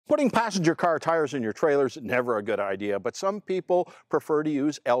Putting passenger car tires in your trailer is never a good idea, but some people prefer to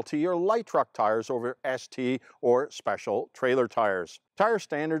use LT or light truck tires over ST or special trailer tires. Tire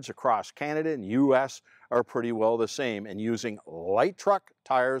standards across Canada and US are pretty well the same, and using light truck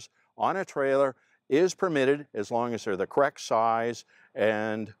tires on a trailer is permitted as long as they're the correct size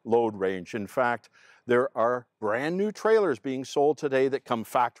and load range. In fact, there are brand new trailers being sold today that come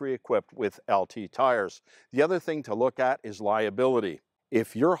factory equipped with LT tires. The other thing to look at is liability.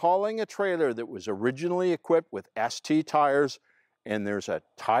 If you're hauling a trailer that was originally equipped with ST tires and there's a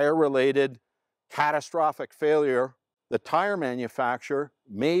tire-related catastrophic failure, the tire manufacturer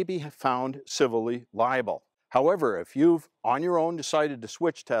may be found civilly liable. However, if you've on your own decided to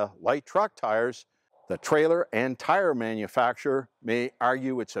switch to light truck tires, the trailer and tire manufacturer may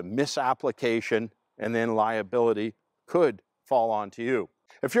argue it's a misapplication, and then liability could fall onto you.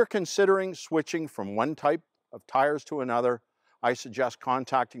 If you're considering switching from one type of tires to another, I suggest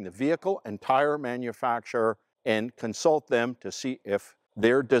contacting the vehicle and tire manufacturer and consult them to see if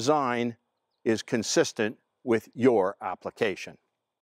their design is consistent with your application.